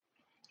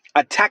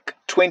Attack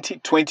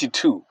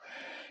 2022.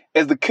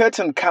 As the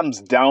curtain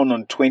comes down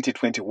on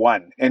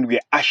 2021 and we're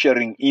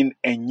ushering in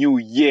a new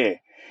year,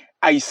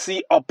 I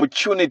see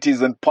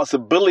opportunities and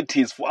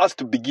possibilities for us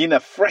to begin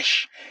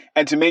afresh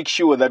and to make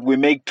sure that we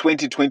make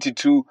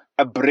 2022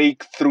 a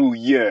breakthrough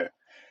year.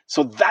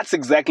 So that's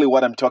exactly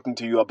what I'm talking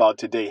to you about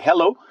today.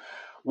 Hello,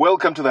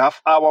 welcome to the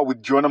Half Hour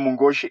with Jonah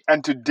Mungoshi,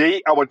 and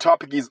today our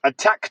topic is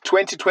Attack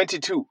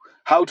 2022.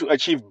 How to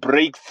achieve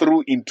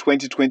breakthrough in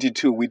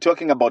 2022. We're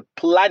talking about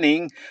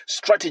planning,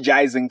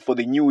 strategizing for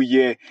the new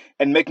year,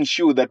 and making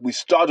sure that we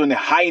start on a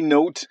high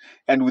note.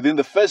 And within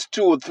the first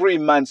 2 or 3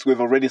 months, we've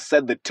already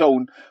set the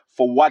tone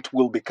for what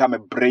will become a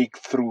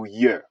breakthrough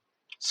year.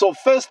 So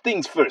first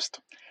things first,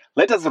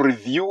 let us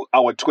review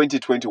our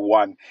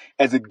 2021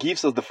 as it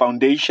gives us the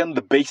foundation,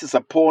 the basis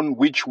upon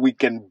which we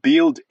can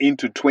build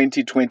into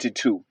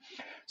 2022.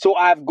 So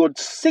I've got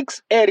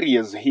 6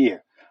 areas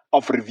here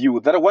of review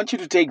that I want you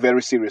to take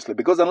very seriously,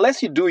 because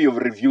unless you do your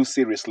review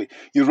seriously,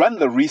 you run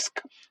the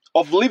risk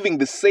of living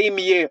the same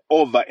year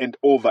over and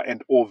over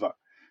and over,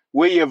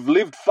 where you have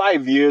lived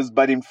 5 years,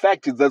 but in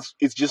fact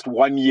it's just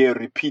 1 year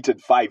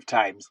repeated 5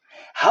 times.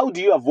 How do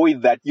you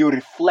avoid that? You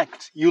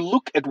reflect, you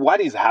look at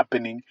what is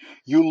happening,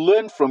 you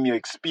learn from your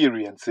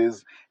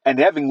experiences, and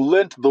having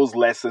learned those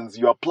lessons,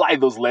 you apply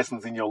those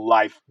lessons in your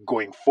life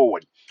going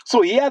forward.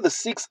 So here are the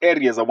 6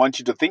 areas I want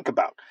you to think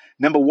about.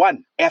 Number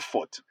 1,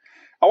 effort.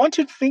 I want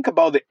you to think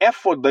about the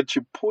effort that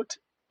you put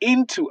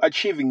into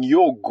achieving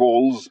your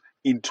goals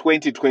in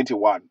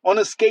 2021. On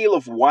a scale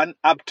of 1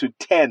 up to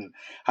 10,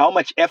 how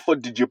much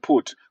effort did you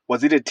put?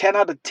 Was it a 10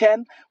 out of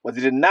 10? Was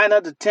it a 9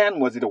 out of 10?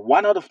 Was it a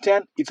 1 out of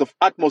 10? It's of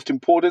utmost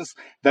importance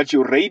that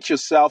you rate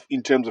yourself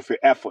in terms of your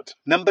effort.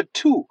 Number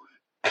 2,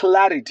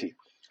 clarity.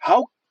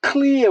 How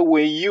clear were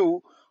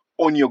you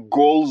on your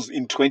goals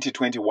in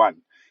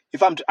 2021?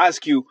 If I'm to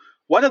ask you,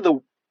 what are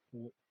the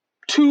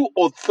 2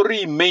 or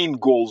 3 main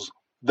goals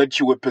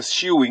that you were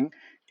pursuing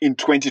in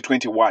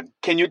 2021?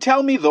 Can you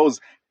tell me those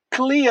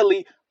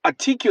clearly,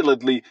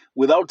 articulately,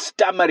 without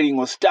stammering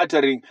or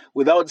stuttering,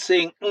 without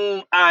saying,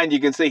 and you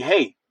can say,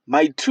 hey,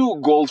 my 2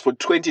 goals for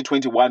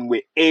 2021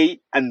 were A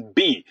and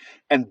B,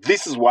 and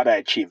this is what I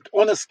achieved.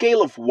 On a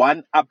scale of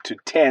 1 up to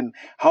 10,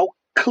 how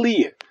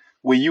clear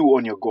were you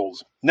on your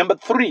goals? Number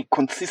 3,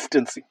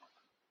 consistency.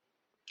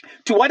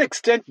 To what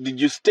extent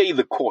did you stay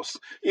the course?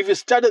 If you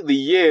started the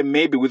year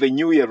maybe with a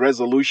New Year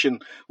resolution,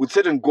 with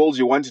certain goals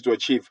you wanted to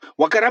achieve,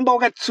 wakaramba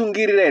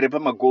wakatsungirira ere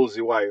pama goals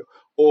iwayo,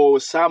 or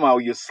somehow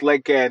you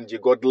slackened, you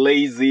got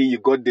lazy, you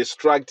got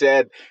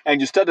distracted,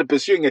 and you started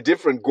pursuing a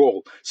different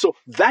goal. So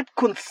that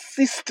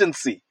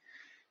consistency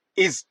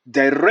is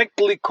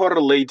directly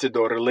correlated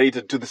or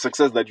related to the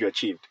success that you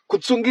achieved.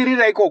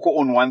 Kutsungirira ikoko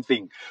on one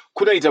thing,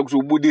 kunoita kuti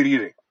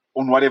ubudirire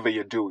on whatever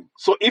you're doing.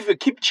 So if you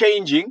keep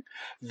changing,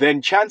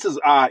 then chances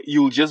are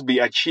you'll just be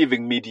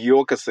achieving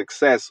mediocre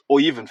success or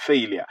even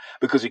failure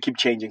because you keep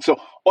changing. So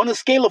on a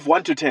scale of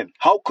 1 to 10,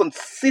 how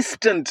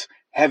consistent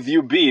have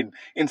you been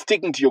in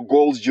sticking to your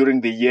goals during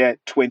the year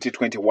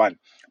 2021?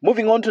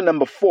 Moving on to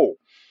number 4,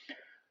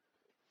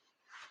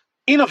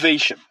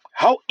 innovation.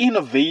 How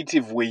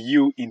innovative were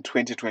you in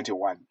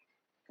 2021?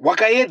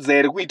 Wakaedza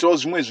ere kuitawo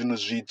zvimwe zvinhu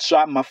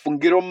zvitsva,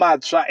 mafungiro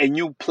matsva, a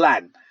new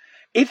plan?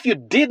 If you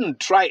didn't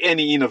try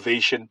any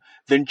innovation,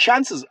 then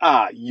chances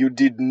are you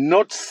did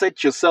not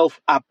set yourself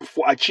up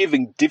for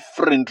achieving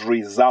different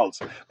results,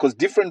 because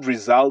different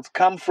results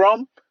come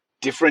from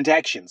different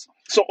actions.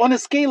 So on a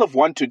scale of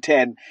 1 to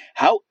 10,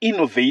 how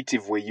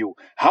innovative were you?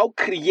 How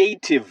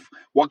creative?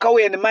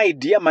 Wakauya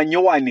nemaidea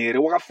manyowani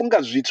here, wakafunga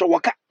zvitsva,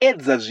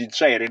 wakaedza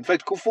zvitsva here. In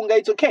fact, kufunga,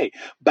 it's okay,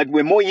 but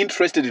we're more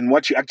interested in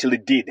what you actually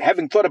did.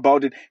 Having thought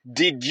about it,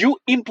 did you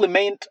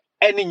implement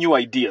any new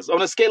ideas?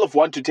 On a scale of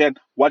 1 to 10,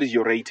 what is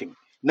your rating?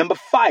 Number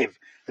 5,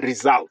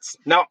 results.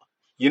 Now,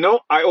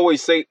 I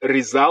always say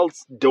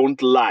results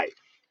don't lie.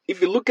 If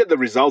you look at the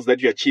results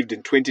that you achieved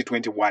in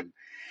 2021,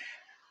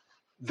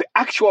 the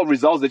actual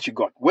results that you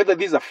got, whether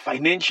these are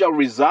financial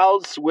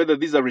results, whether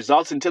these are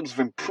results in terms of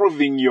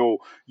improving your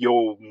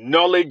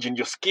knowledge and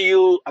your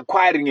skill,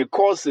 acquiring a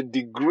course, a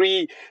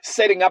degree,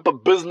 setting up a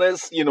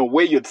business,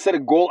 where you'd set a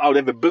goal out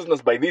of a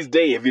business by this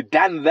day. Have you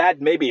done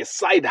that? Maybe a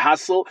side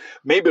hustle,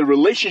 maybe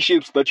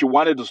relationships that you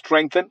wanted to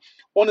strengthen.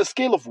 On a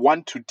scale of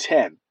 1 to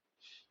 10,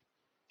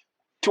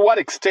 to what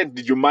extent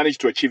did you manage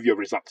to achieve your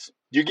results?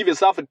 Do you give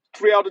yourself a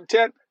 3 out of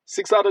 10,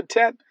 6 out of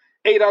 10,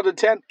 8 out of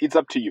 10? It's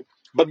up to you.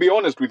 But be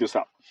honest with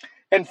yourself.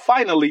 And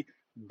finally,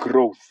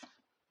 growth.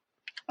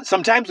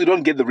 Sometimes we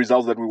don't get the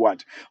results that we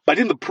want, but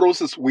in the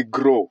process, we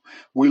grow.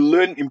 We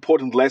learn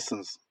important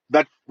lessons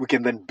that we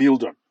can then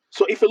build on.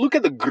 So if you look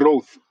at the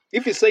growth,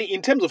 if you say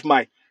in terms of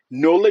my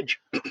knowledge,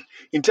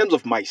 in terms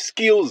of my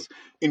skills,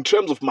 in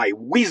terms of my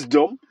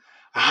wisdom,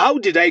 how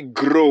did I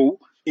grow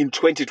in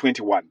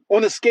 2021?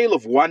 On a scale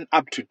of 1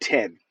 up to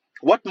 10,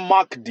 what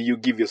mark do you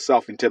give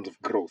yourself in terms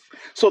of growth?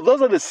 So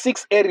those are the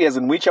 6 areas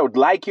in which I would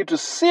like you to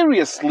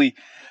seriously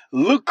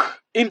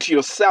look into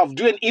yourself,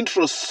 do an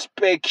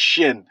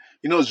introspection,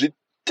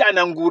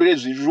 zvitanangure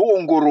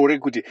zviongorore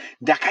kuti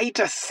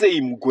ndakaita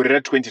sei mugore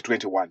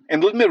ra2021.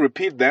 And let me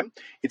repeat them.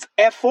 It's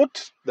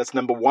effort, that's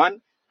number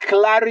 1.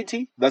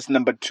 Clarity, that's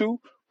number 2.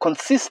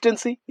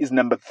 Consistency is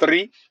number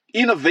 3.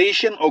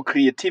 Innovation or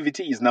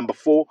creativity is number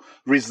 4.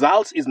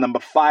 Results is number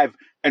 5.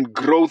 And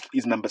growth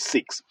is number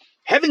 6.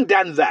 Having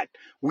done that,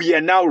 we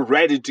are now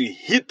ready to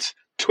hit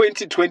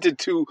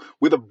 2022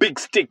 with a big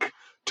stick,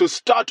 to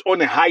start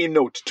on a high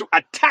note, to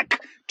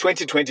attack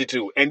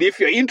 2022. And if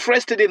you're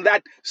interested in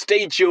that,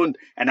 stay tuned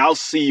and I'll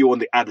see you on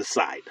the other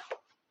side.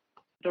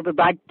 Dr.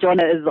 Back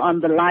Jonah is on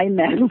the line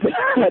now.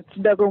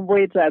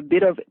 It's a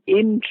bit of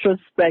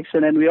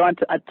introspection and we want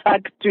to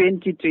attack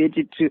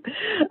 2022,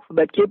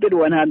 but keep it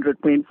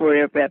 100.4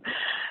 FM.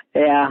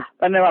 Yeah,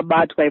 I'm not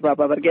bad,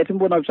 Papa, but get him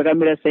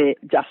say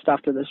just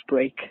after this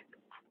break.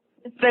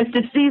 This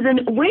festive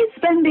season, we're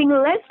spending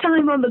less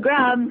time on the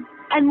gram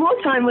and more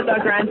time with our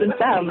grands and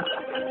fam.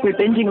 We're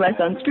binging less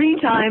on screen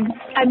time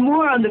and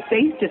more on the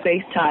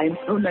face-to-face time.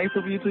 So nice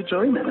of you to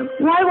join us.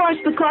 Why watch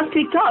the clock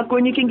tick-tock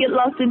when you can get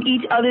lost in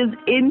each other's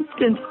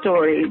instant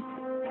stories?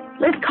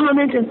 Let's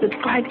comment and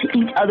subscribe to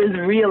each other's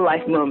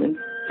real-life moments.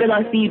 Fill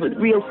our feed with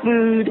real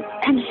food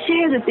and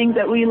share the things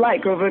that we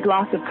like over a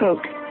glass of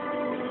Coke.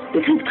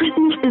 Because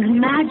Christmas is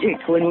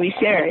magic when we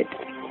share it.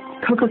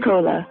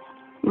 Coca-Cola.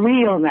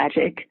 Real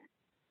magic.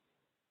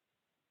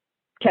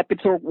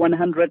 Capital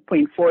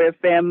 100.4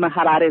 FM,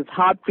 Harare's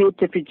Heartbeat.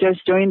 If you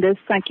just joined us,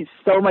 thank you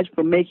so much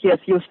for making us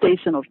your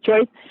station of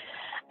choice.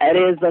 It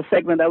is a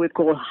segment that we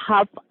call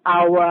Half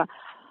Hour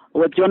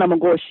with Jonah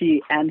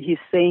Mogoshi, and he's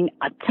saying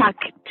attack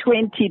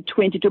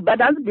 2022. But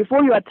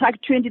before you attack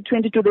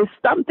 2022, there's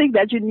something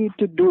that you need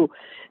to do,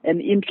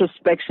 an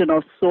introspection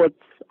of sorts.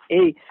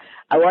 Hey,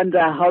 I wonder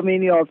how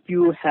many of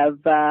you have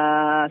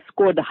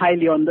scored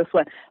highly on this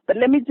one. But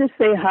let me just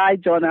say hi,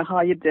 Jonah. How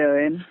are you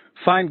doing?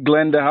 Fine,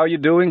 Glenda. How are you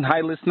doing?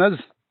 Hi, listeners.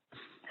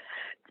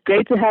 It's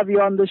great to have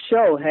you on the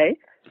show, hey?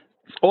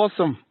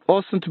 Awesome.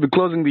 Awesome to be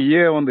closing the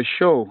year on the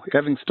show,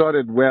 having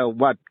started,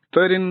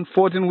 13,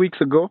 14 weeks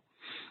ago?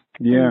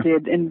 Yeah.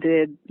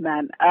 Indeed,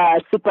 man.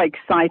 Super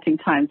exciting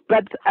times.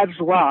 But as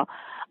well,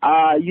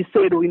 you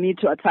said we need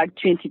to attack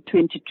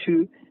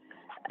 2022.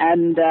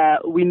 And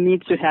we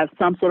need to have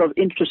some sort of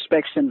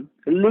introspection,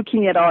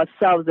 looking at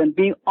ourselves and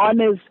being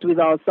honest with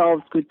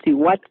ourselves to see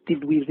what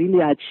did we really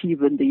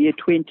achieve in the year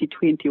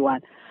 2021.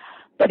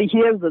 But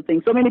here's the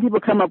thing. So many people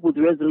come up with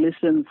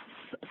resolutions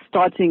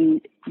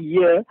starting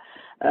year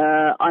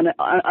on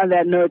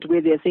that note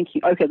where they're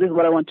thinking, okay, this is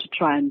what I want to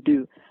try and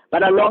do.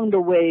 But along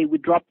the way, we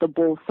drop the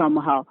ball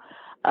somehow.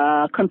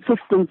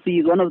 Consistency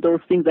is one of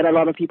those things that a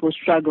lot of people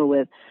struggle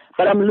with.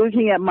 But I'm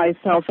looking at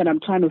myself and I'm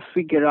trying to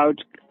figure out,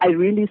 I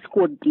really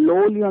scored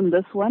lowly on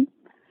this one.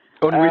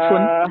 On which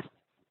one?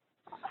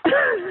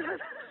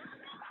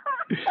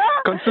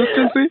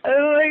 Consistency?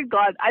 Oh my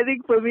God. I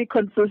think for me,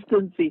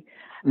 consistency.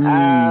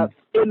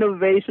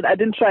 Innovation. I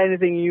didn't try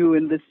anything new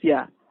in this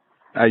year.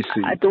 I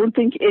see. I don't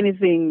think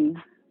anything,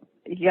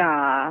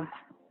 Yeah.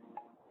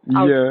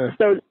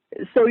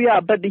 So yeah,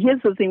 but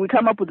here's the thing, we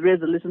come up with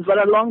resolutions, but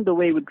along the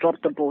way we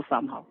drop the ball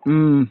somehow.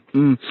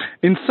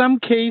 In some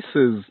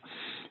cases,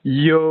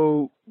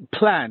 your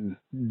plan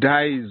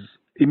dies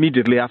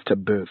immediately after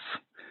birth.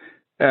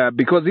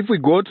 Because if we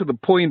go to the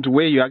point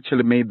where you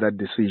actually made that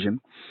decision,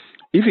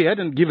 if you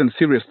hadn't given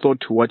serious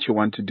thought to what you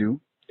want to do,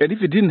 and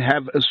if you didn't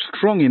have a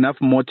strong enough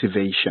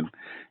motivation,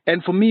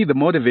 and for me, the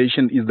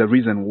motivation is the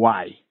reason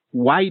why.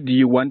 Why do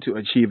you want to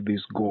achieve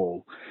this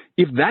goal?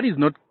 If that is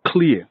not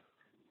clear,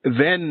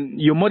 then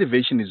your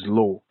motivation is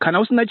low. Kana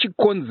usina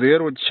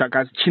chikonzero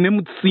chine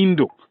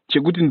mutsindo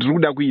chekuti ndiri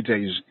kuda kuita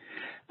izvi,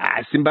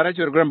 simba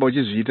racho rekuramba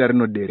uchizviita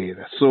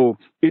rinoderera. So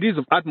it is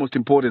of utmost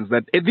importance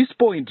that at this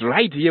point,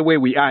 right here where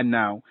we are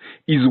now,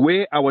 is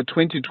where our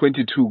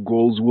 2022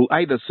 goals will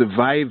either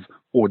survive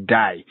or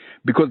die.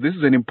 Because this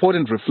is an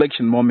important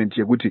reflection moment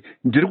here. Ndiri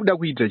kuda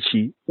kuita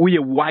chi, uye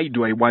why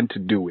do I want to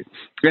do it?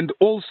 And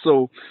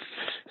also,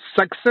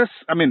 success,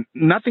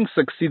 nothing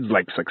succeeds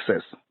like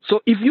success. So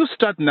if you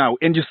start now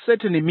and you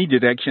set an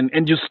immediate action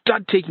and you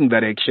start taking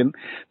that action,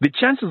 the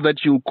chances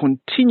that you'll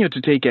continue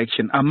to take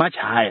action are much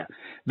higher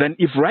than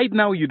if right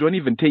now you don't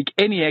even take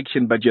any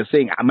action, but you're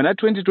saying, I'm not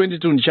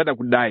 2022 nishada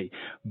kudai,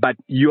 but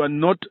you are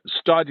not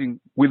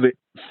starting with the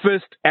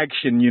first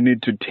action you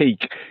need to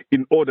take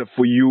in order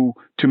for you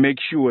to make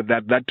sure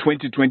that that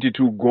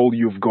 2022 goal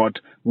you've got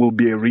will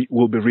be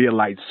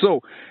realized.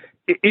 So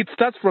it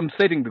starts from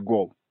setting the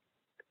goal.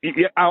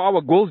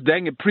 Our goals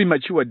dying a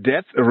premature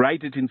death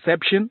right at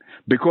inception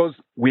because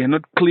we are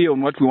not clear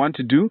on what we want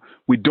to do.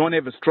 We don't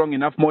have a strong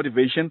enough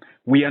motivation.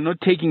 We are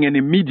not taking an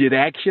immediate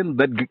action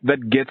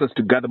that gets us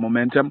to gather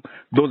momentum.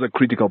 Those are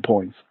critical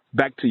points.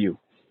 Back to you.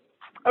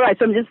 All right.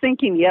 So I'm just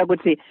thinking,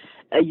 Kuti,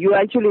 you're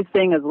actually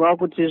saying as well,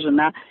 Kuti,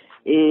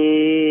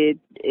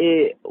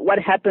 what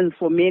happens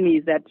for many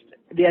is that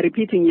they are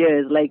repeating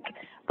years, like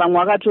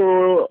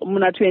Pamwagato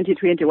Muna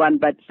 2021,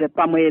 but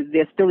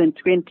they're still in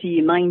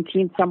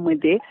 2019, somewhere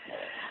there.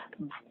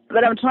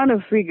 But I'm trying to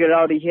figure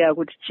out here,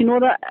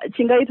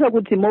 chingaita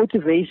kuti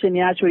motivation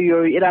yacho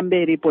yo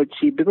irambe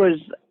ripochi,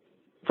 because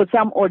for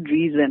some odd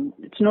reason,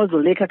 it's no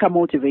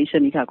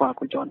motivation,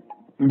 John.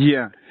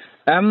 Yeah.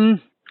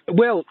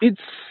 Well,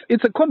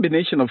 it's a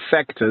combination of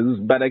factors,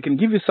 but I can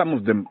give you some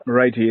of them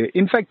right here.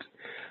 In fact,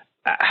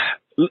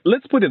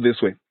 let's put it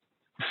this way.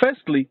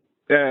 Firstly,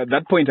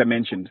 that point I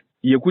mentioned,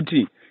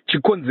 yekuti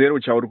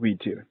chikonzero chauri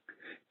kuitira.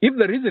 If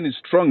the reason is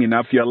strong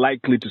enough, you're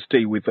likely to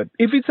stay with it.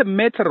 If it's a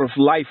matter of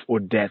life or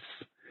death,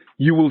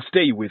 you will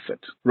stay with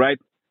it, right?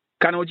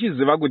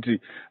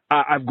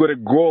 I've got a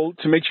goal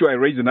to make sure I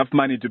raise enough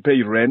money to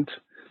pay rent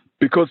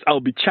because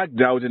I'll be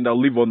chucked out and I'll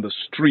live on the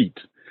street.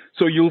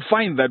 So you'll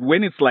find that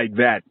when it's like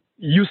that,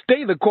 you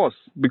stay the course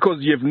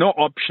because you have no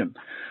option.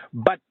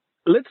 But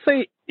let's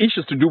say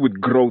issues to do with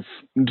growth.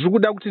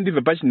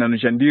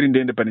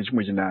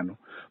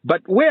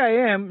 But where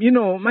I am,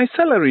 my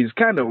salary is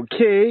kind of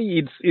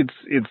okay.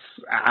 It's.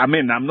 I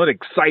mean, I'm not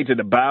excited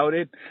about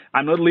it.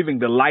 I'm not living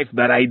the life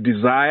that I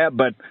desire,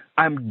 but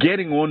I'm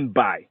getting on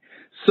by.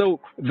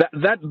 So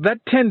that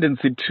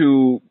tendency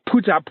to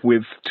put up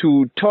with,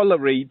 to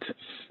tolerate,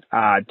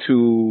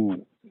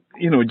 to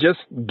just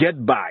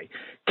get by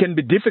can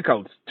be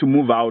difficult to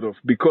move out of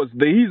because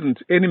there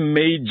isn't any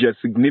major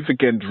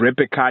significant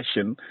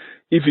repercussion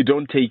if you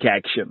don't take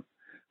action.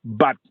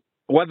 But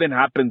what then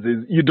happens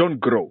is you don't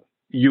grow.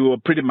 You are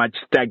pretty much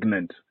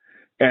stagnant.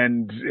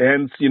 And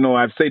hence,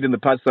 I've said in the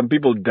past, some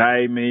people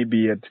die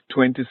maybe at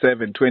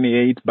 27,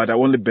 28, but are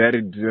only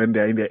buried when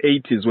they're in their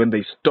 80s when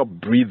they stop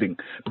breathing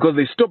because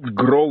they stopped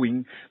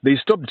growing. They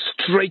stopped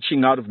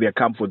stretching out of their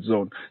comfort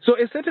zone. So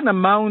a certain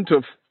amount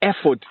of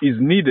effort is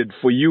needed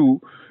for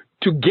you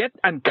to get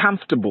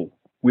uncomfortable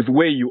with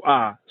where you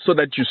are so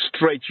that you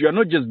stretch. You are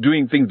not just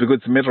doing things because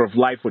it's a matter of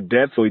life or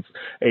death or it's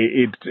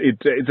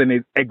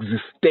an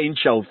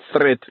existential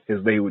threat,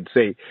 as they would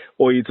say,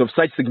 or it's of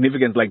such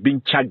significance like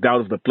being chucked out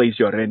of the place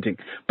you're renting.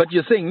 But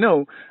you're saying,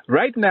 no,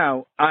 right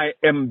now I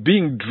am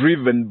being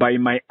driven by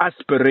my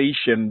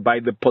aspiration, by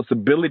the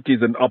possibilities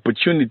and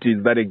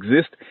opportunities that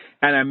exist,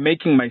 and I'm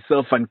making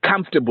myself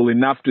uncomfortable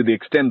enough to the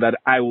extent that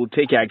I will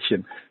take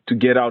action to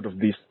get out of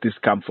this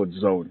comfort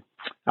zone.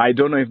 I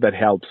don't know if that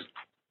helps.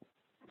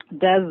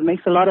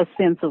 Makes a lot of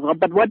sense as well.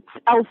 But what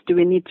else do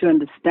we need to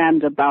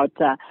understand about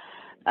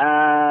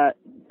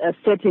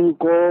setting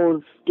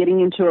goals, getting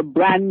into a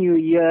brand new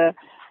year,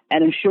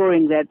 and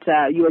ensuring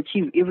that you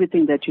achieve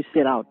everything that you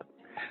set out?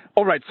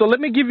 All right, so let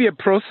me give you a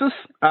process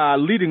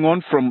leading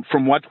on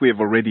from what we have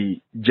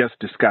already just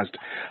discussed.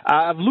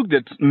 I've looked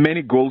at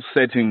many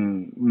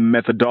goal-setting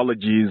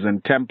methodologies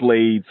and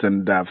templates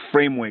and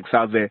frameworks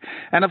out there,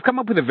 and I've come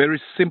up with a very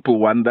simple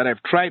one that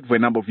I've tried for a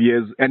number of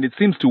years, and it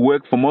seems to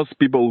work for most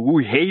people who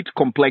hate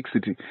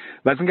complexity.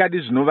 So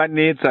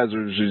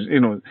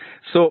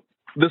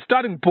the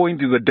starting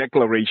point is a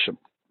declaration.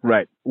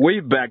 Right.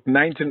 Way back,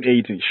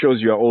 1980,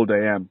 shows you how old I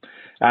am.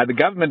 The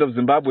government of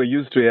Zimbabwe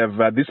used to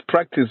have this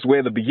practice where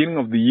at the beginning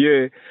of the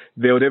year,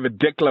 they would have a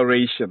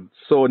declaration.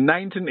 So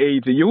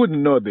 1980, you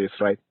wouldn't know this,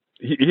 right?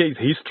 Here is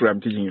history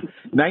I'm teaching you.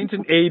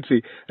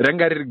 1980,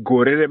 Rangariri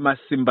Gorere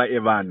Masimba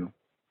Evanu,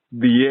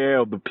 the year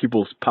of the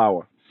people's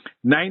power.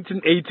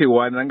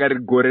 1981,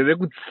 Rangariri Gorere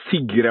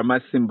Kutsigira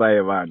Masimba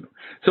Evanu.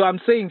 So I'm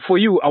saying for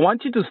you, I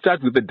want you to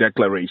start with a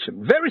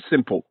declaration. Very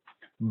simple,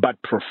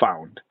 but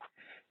profound.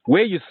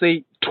 Where you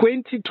say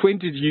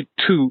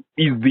 2022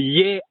 is the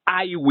year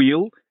I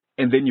will,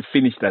 and then you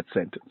finish that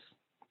sentence.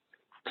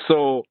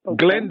 So,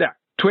 okay. Glenda,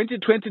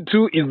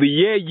 2022 is the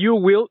year you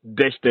will, ...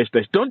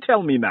 Don't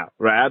tell me now,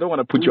 right? I don't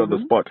want to put you on the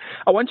spot.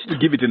 I want you to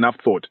give it enough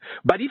thought.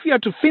 But if you are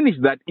to finish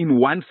that in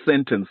one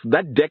sentence,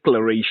 that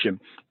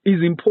declaration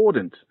is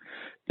important.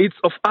 It's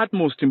of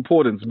utmost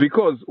importance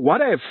because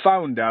what I have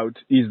found out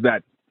is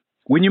that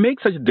when you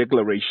make such a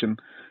declaration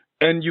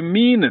and you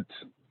mean it,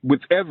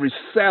 with every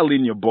cell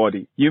in your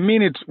body. You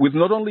mean it with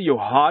not only your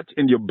heart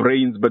and your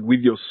brains, but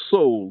with your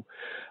soul.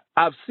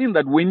 I've seen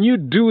that when you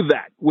do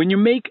that, when you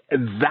make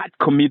that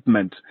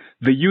commitment,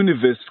 the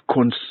universe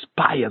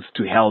conspires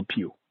to help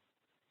you.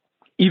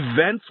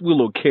 Events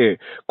will occur.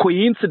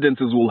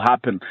 Coincidences will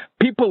happen.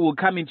 People will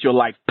come into your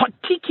life,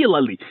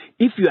 particularly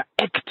if you are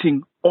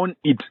acting on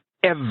it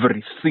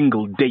every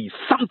single day.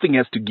 Something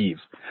has to give.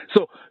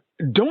 So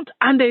don't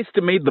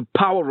underestimate the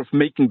power of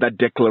making that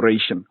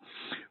declaration.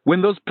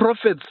 When those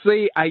prophets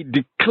say, I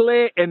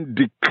declare and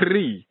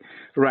decree,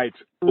 right,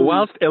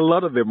 whilst a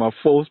lot of them are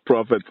false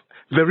prophets,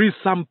 there is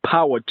some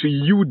power to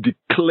you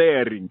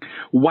declaring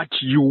what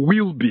you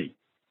will be,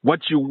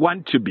 what you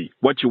want to be,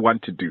 what you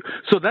want to do.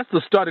 So that's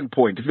the starting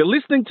point. If you're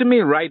listening to me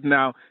right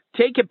now,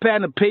 take a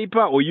pen and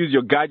paper or use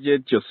your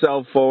gadget, your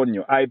cell phone,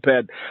 your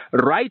iPad.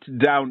 Write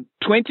down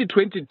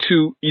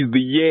 2022 is the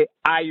year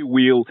I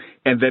will,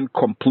 and then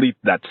complete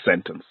that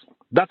sentence.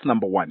 That's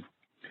number one.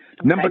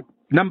 Okay.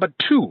 Number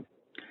two,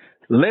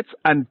 let's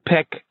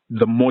unpack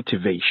the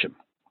motivation.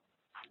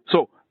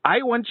 So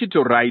I want you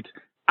to write,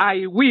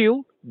 I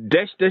will, ...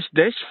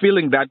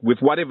 filling that with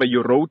whatever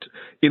you wrote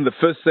in the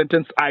first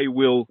sentence. I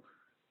will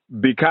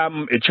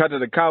become a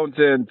chartered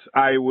accountant.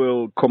 I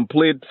will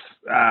complete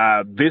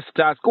this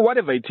task,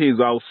 whatever it is.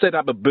 I'll set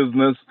up a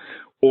business.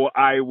 or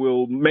I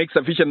will make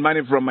sufficient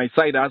money from my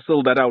side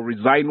hustle that I'll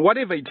resign,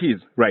 whatever it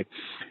is, right?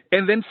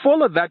 And then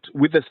follow that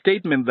with a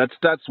statement that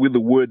starts with the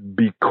word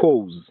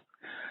because.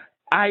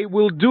 I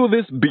will do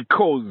this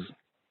because.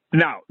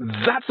 Now,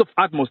 that's of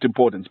utmost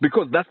importance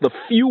because that's the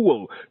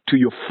fuel to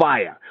your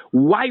fire.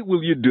 Why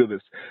will you do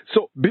this?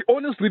 So be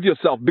honest with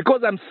yourself.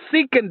 Because I'm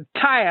sick and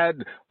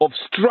tired of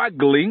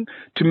struggling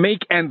to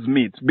make ends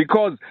meet.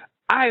 Because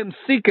I am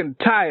sick and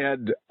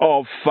tired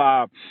of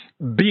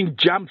being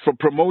jumped for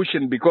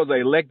promotion because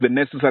I lack the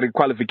necessary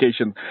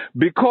qualifications.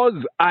 Because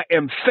I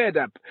am fed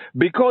up.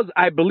 Because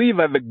I believe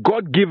I have a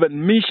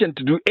God-given mission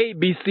to do A,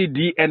 B, C,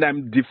 D, and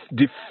I'm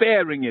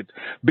deferring it.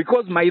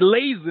 Because my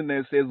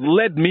laziness has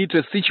led me to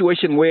a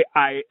situation where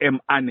I am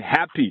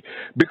unhappy.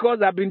 Because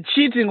I've been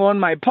cheating on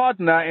my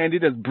partner and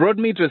it has brought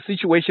me to a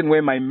situation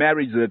where my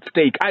marriage is at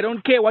stake. I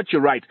don't care what you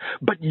write,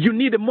 but you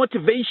need a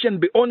motivation.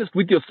 Be honest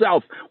with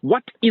yourself.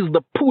 What is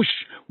the push?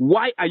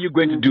 Why are you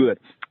going to do it?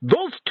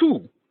 Those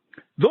two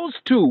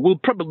will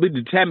probably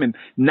determine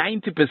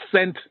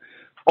 90%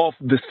 of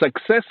the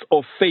success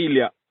or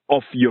failure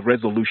of your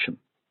resolution.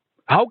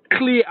 How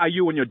clear are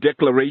you on your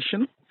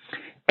declaration?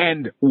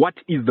 And what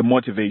is the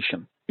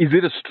motivation? Is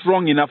it a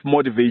strong enough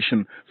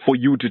motivation for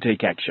you to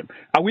take action?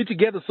 Are we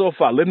together so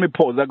far? Let me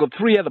pause. I've got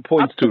 3 other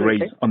points Absolutely.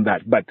 to raise on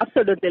that. But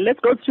Absolutely. Let's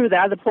go through the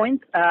other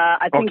points.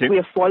 I think we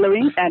are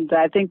following, and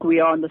I think we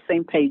are on the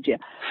same page here.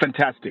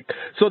 Fantastic.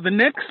 So the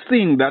next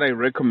thing that I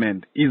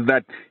recommend is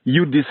that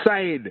you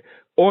decide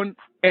on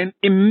an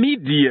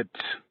immediate,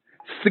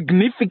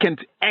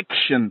 significant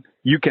action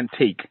you can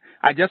take.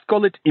 I just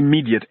call it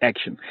immediate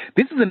action.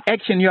 This is an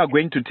action you are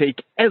going to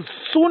take as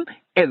soon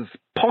as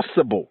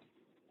possible,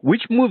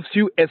 which moves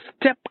you a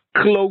step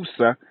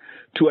closer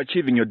to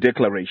achieving your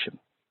declaration.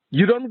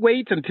 You don't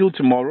wait until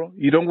tomorrow.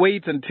 You don't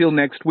wait until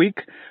next week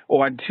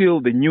or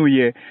until the new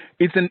year.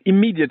 It's an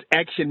immediate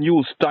action you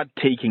will start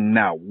taking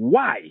now.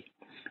 Why?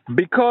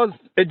 Because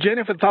a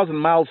journey of 1,000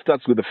 miles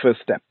starts with the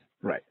first step.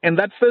 Right. And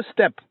that first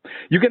step,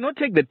 you cannot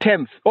take the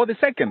 10th or the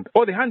 2nd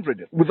or the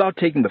 100th without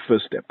taking the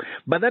first step.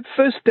 But that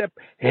first step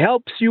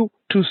helps you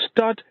to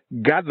start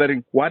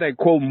gathering what I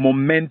call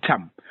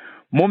momentum.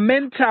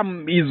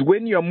 Momentum is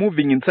when you're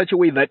moving in such a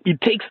way that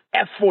it takes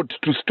effort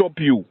to stop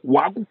you.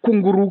 But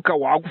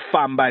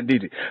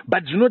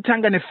you know,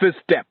 tanga first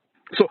step.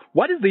 So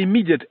what is the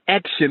immediate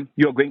action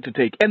you're going to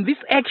take? And this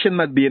action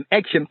must be an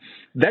action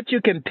that you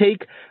can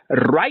take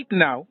right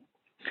now,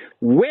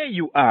 where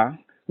you are,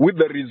 with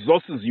the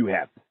resources you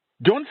have.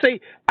 Don't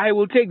say, I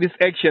will take this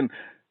action.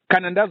 I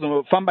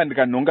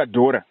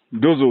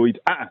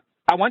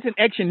want an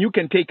action you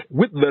can take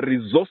with the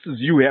resources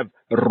you have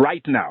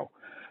right now,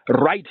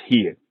 right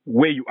here,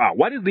 where you are.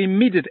 What is the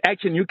immediate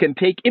action you can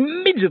take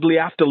immediately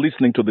after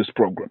listening to this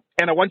program?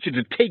 And I want you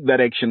to take that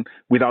action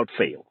without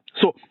fail.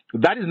 So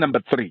that is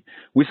number 3.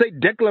 We say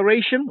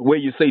declaration, where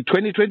you say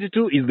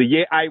 2022 is the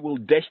year I will ...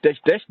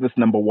 That's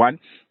number 1.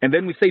 And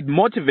then we say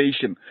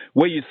motivation,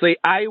 where you say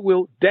I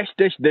will ...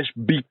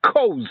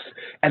 because.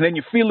 And then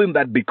you fill in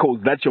that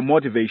because. That's your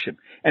motivation.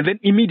 And then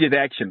immediate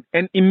action.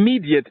 And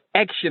immediate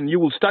action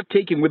you will start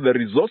taking with the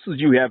resources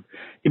you have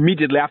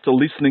immediately after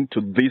listening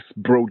to this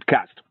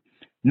broadcast.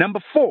 Number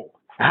 4,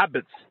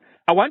 habits.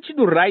 I want you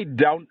to write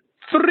down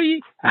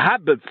 3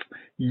 habits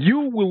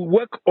you will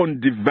work on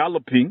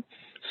developing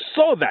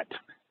so that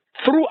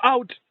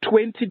throughout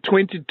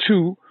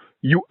 2022,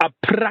 you are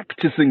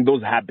practicing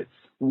those habits.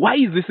 Why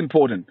is this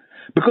important?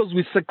 Because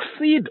we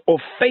succeed or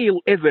fail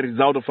as a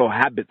result of our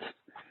habits.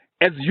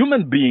 As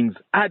human beings,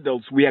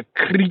 adults, we are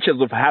creatures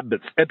of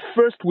habits. At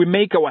first, we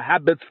make our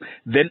habits,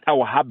 then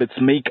our habits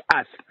make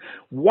us.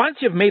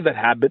 Once you've made that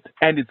habit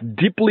and it's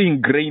deeply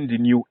ingrained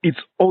in you, it's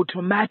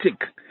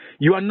automatic.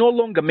 You are no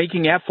longer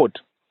making effort.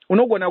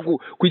 But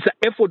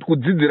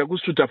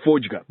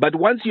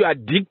once you're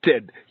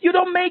addicted, you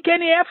don't make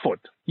any effort.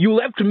 You'll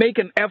have to make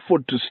an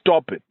effort to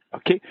stop it.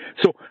 Okay?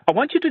 So I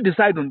want you to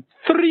decide on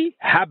 3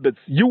 habits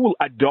you will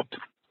adopt.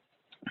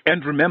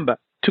 And remember,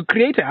 to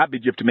create a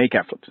habit, you have to make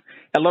effort.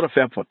 A lot of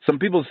effort. Some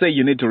people say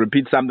you need to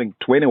repeat something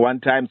 21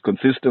 times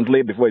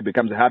consistently before it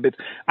becomes a habit.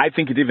 I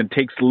think it even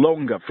takes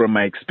longer from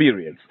my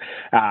experience.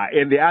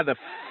 And the other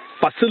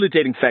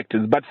facilitating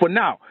factors. But for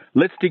now,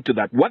 let's stick to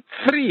that. What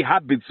 3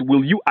 habits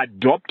will you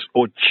adopt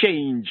or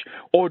change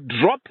or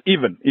drop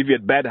even if you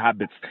had bad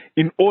habits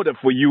in order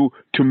for you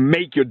to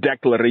make your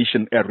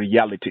declaration a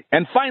reality?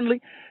 And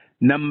finally,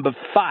 number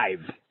 5,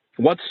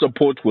 what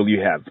support will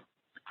you have?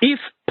 If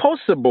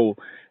possible,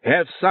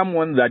 have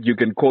someone that you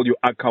can call your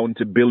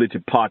accountability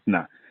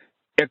partner,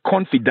 a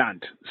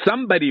confidant,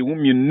 somebody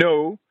whom you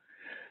know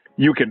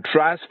you can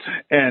trust,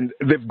 and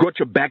they've got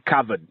your back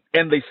covered,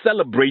 and they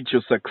celebrate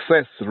your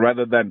success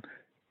rather than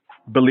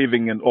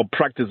believing in or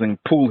practicing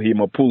pull him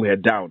or pull her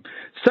down.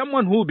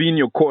 Someone who will be in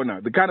your corner,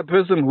 the kind of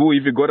person who,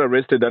 if you got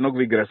arrested,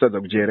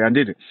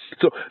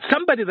 so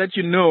somebody that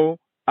you know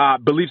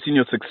believes in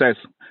your success.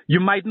 You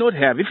might not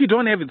have. If you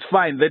don't have, it's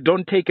fine. They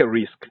don't take a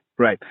risk,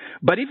 right?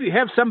 But if you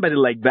have somebody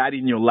like that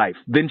in your life,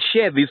 then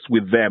share this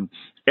with them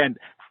and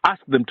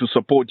ask them to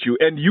support you,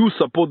 and you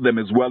support them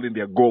as well in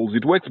their goals.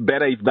 It works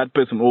better if that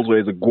person also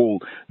has a goal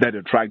that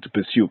they're trying to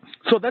pursue.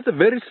 So that's a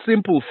very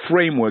simple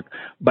framework,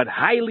 but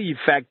highly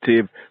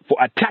effective for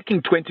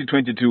attacking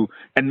 2022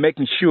 and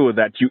making sure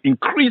that you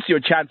increase your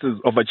chances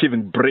of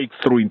achieving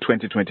breakthrough in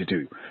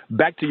 2022.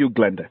 Back to you,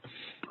 Glenda.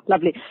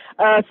 Lovely.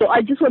 So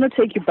I just want to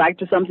take you back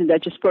to something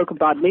that you spoke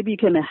about. Maybe you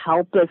can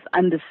help us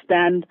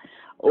understand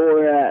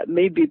or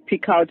maybe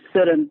pick out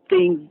certain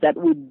things that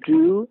we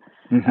do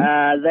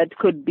that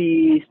could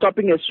be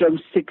stopping us from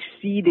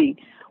succeeding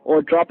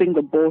or dropping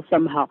the ball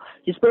somehow.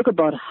 You spoke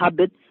about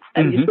habits,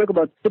 and you spoke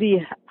about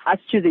us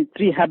choosing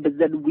 3 habits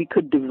that we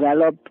could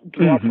develop,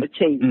 drop, or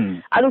change.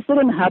 Are there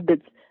certain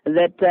habits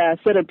that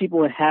certain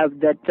people have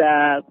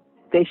that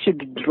they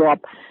should drop,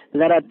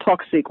 that are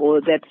toxic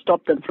or that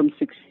stop them from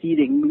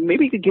succeeding?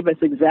 Maybe you could give us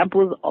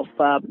examples of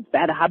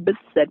bad habits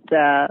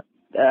that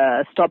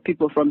stop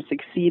people from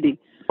succeeding.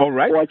 All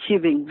right. Or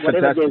achieving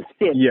whatever they've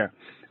said. Yeah.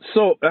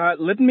 So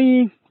let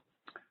me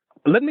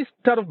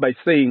start off by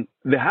saying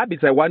the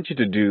habits I want you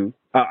to do,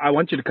 I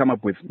want you to come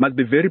up with, must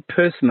be very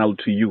personal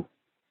to you,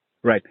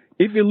 right?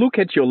 If you look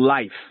at your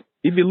life,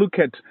 if you look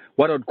at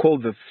what I'd call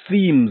the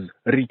themes,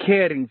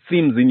 recurring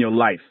themes in your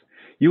life,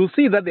 you'll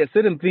see that there are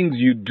certain things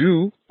you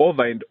do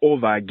over and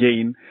over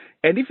again.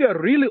 And if you're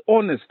really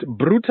honest,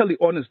 brutally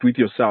honest with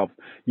yourself,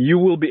 you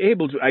will be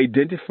able to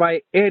identify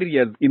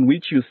areas in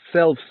which you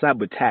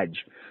self-sabotage.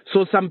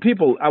 So some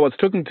people, I was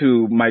talking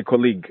to my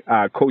colleague,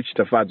 Coach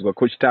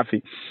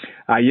Taffy,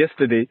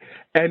 yesterday,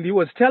 and he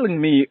was telling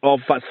me of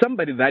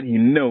somebody that he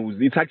knows.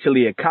 It's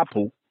actually a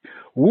couple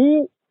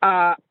who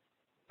are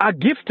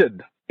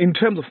gifted in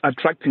terms of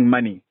attracting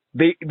money.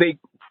 They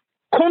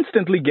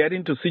constantly get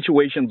into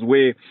situations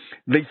where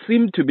they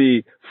seem to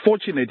be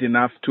fortunate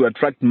enough to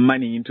attract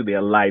money into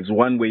their lives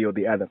one way or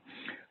the other.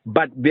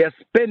 But their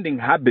spending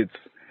habits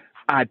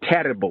are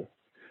terrible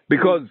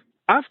because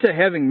after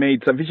having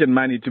made sufficient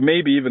money to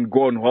maybe even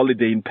go on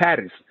holiday in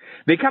Paris,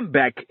 they come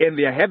back and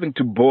they are having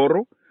to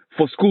borrow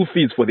for school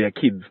fees for their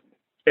kids.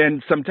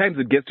 And sometimes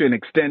it gets to an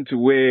extent to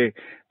where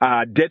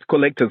debt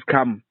collectors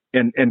come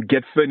and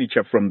get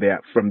furniture from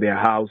their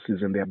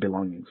houses and their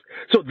belongings.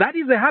 So that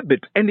is a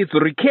habit, and it's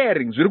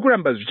recurring.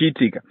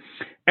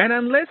 And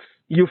unless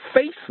you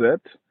face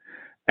it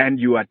and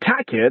you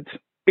attack it,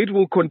 it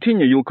will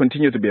continue. You'll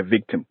continue to be a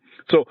victim.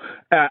 So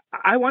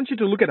I want you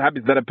to look at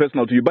habits that are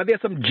personal to you, but there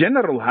are some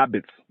general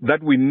habits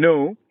that we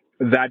know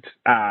that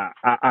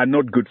are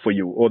not good for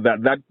you or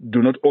that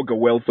do not augur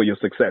well for your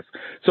success.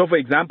 So, for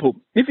example,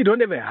 if you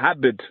don't have a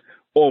habit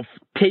of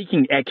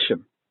taking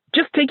action,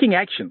 just taking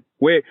action,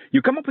 where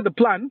you come up with a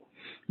plan,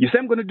 you say,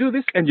 I'm going to do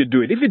this, and you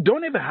do it. If you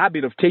don't have a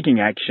habit of taking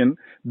action,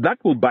 that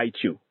will bite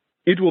you.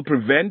 It will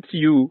prevent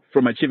you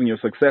from achieving your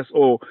success,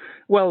 or,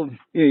 well,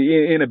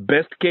 in a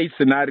best case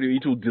scenario,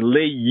 it will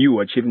delay you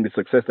achieving the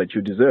success that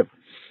you deserve.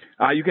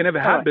 You can have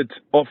a habit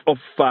of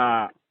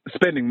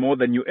spending more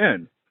than you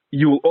earn.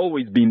 You will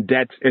always be in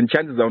debt, and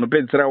chances are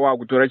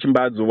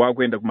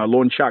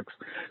loan sharks.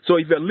 So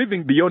if you're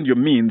living beyond your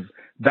means,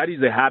 that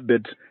is a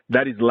habit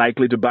that is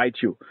likely to bite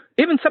you.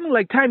 Even something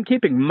like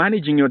timekeeping,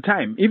 managing your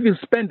time. If you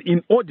spend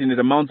inordinate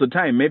amounts of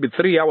time, maybe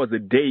 3 hours a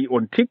day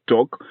on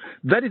TikTok,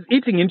 that is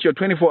eating into your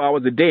 24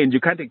 hours a day, and you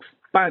can't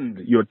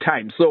expand your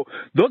time. So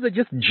those are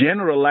just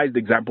generalized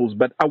examples,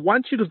 but I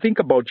want you to think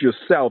about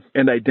yourself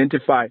and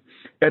identify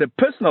at a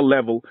personal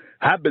level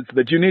habits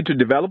that you need to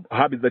develop,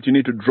 habits that you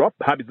need to drop,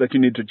 habits that you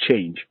need to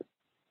change.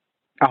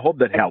 I hope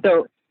that helps.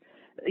 So,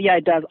 yeah,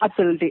 it does.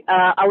 Absolutely.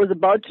 I was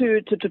about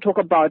to talk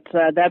about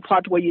that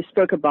part where you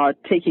spoke about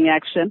taking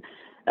action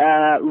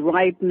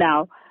right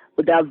now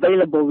with the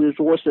available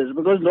resources.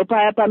 Because I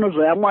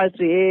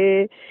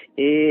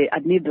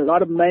need a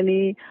lot of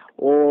money,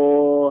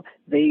 or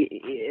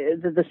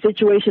the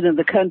situation in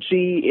the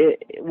country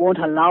won't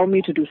allow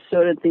me to do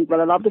certain things.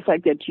 But I love the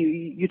fact that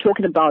you're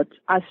talking about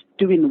us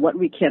doing what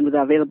we can with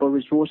the available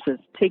resources.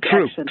 Take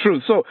action. True.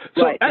 So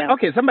right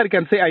okay, somebody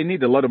can say, I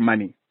need a lot of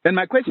money. And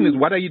my question is,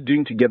 what are you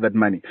doing to get that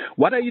money?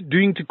 What are you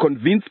doing to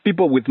convince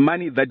people with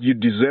money that you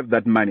deserve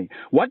that money?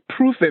 What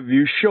proof have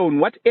you shown?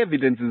 What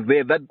evidence is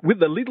there that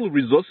with the little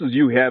resources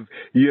you have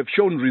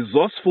shown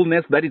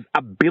resourcefulness, that is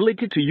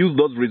ability to use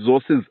those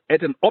resources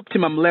at an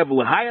optimum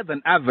level, higher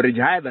than average,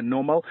 higher than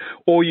normal,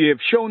 or you have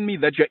shown me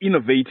that you're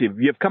innovative.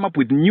 You have come up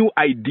with new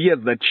ideas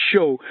that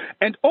show,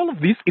 and all of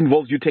this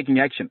involves you taking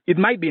action. It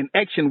might be an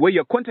action where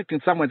you're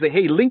contacting someone and say,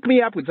 hey, link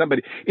me up with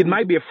somebody. It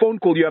might be a phone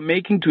call you are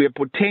making to a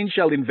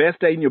potential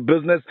investor in your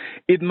business.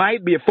 It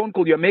might be a phone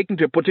call you're making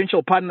to a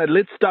potential partner.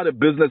 Let's start a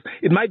business.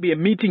 It might be a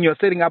meeting you're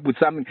setting up with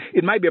something.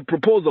 It might be a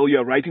proposal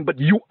you're writing, but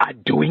you are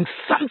doing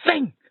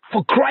something.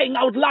 For crying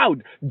out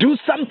loud, do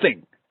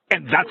something.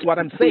 And that's what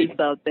I'm saying.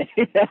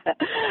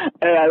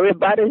 We're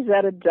about to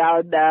shut it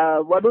down.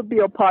 What would be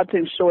your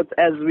parting shots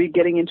as we're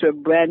getting into a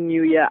brand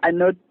new year? I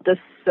know this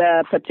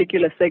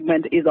particular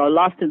segment is our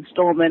last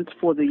installment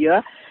for the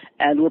year,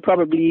 and we'll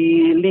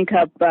probably link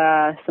up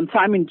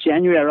sometime in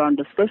January around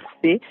the 5th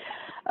day.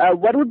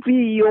 What would be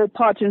your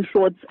parting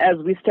shots as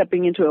we're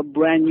stepping into a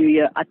brand new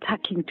year,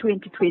 attacking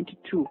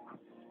 2022?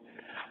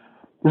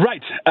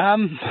 Right.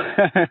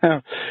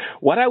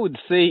 What I would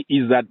say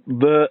is that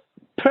the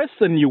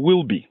person you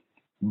will be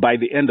by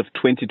the end of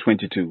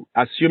 2022,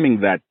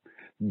 assuming that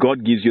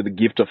God gives you the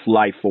gift of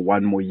life for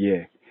one more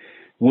year,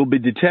 will be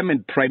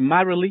determined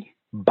primarily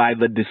by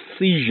the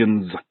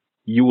decisions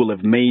you will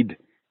have made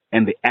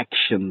and the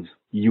actions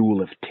you will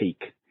have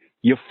taken.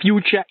 Your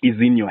future is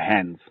in your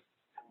hands.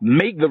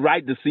 Make the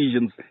right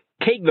decisions,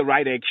 take the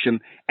right action,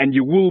 and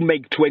you will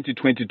make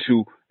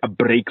 2022 a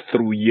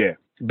breakthrough year.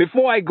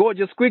 Before I go,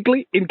 just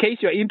quickly, in case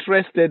you're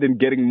interested in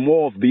getting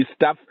more of this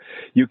stuff,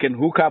 you can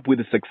hook up with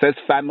the Success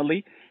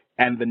Family,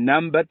 and the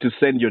number to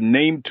send your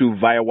name to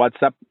via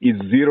WhatsApp is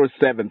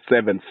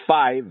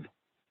 0775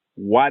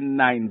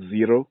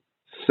 190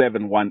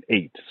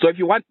 718. So if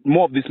you want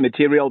more of this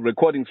material,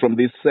 recordings from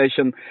this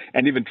session,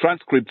 and even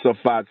transcripts of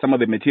some of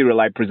the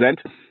material I present,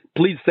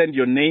 please send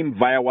your name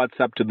via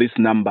WhatsApp to this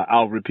number.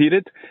 I'll repeat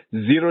it,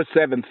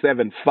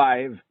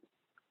 0775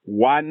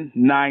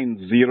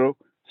 190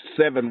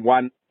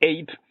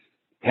 718.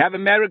 Have a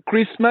Merry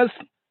Christmas,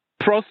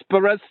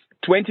 prosperous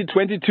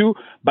 2022,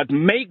 but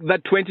make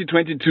that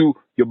 2022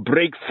 your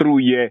breakthrough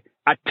year.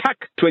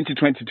 Attack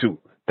 2022.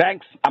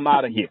 Thanks. I'm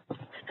out of here.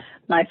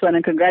 Nice one,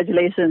 and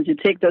congratulations. You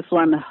take this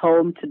one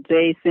home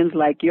today. Seems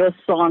like your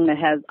song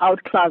has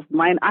outclassed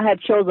mine. I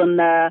had chosen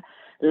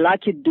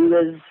Lucky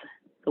Doers,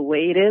 The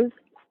Way It Is.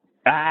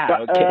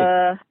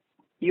 Okay.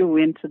 You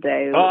win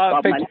today.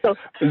 So,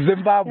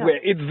 Zimbabwe.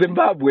 Yeah. It's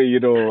Zimbabwe, you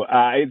know.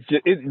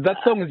 That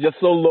song is just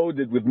so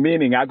loaded with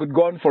meaning. I could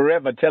go on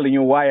forever telling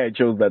you why I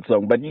chose that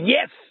song. But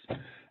yes,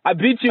 I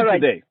beat you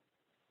today.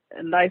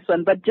 Nice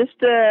one. But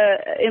just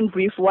in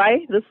brief,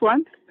 why this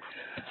one?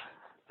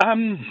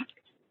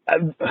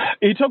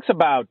 It talks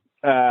about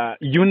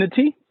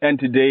unity, and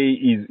today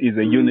is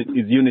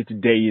Unity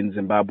Day in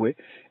Zimbabwe,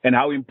 and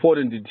how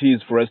important it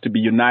is for us to be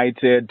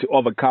united, to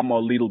overcome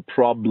our little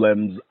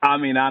problems.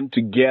 I'm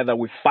together.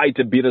 We fight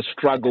a bitter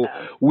struggle.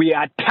 We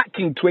are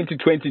attacking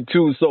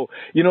 2022. So,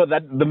 you know,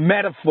 that the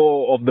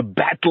metaphor of the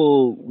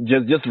battle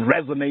just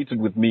resonated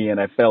with me, and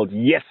I felt,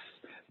 yes,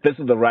 this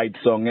is the right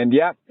song. And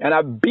and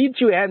I beat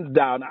you hands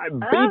down. I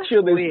beat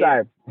you this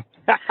time.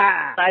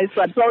 Nice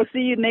one. So I'll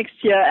see you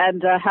next year,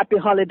 and happy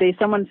holiday.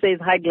 Someone says,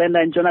 hi, Glenda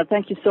and Jonah.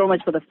 Thank you so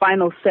much for the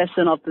final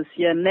session of this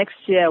year. Next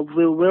year,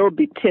 we will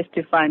be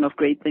testifying of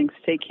great things.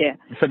 Take care.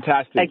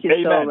 Fantastic. Thank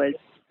you so much.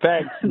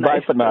 Thanks.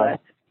 Bye for now.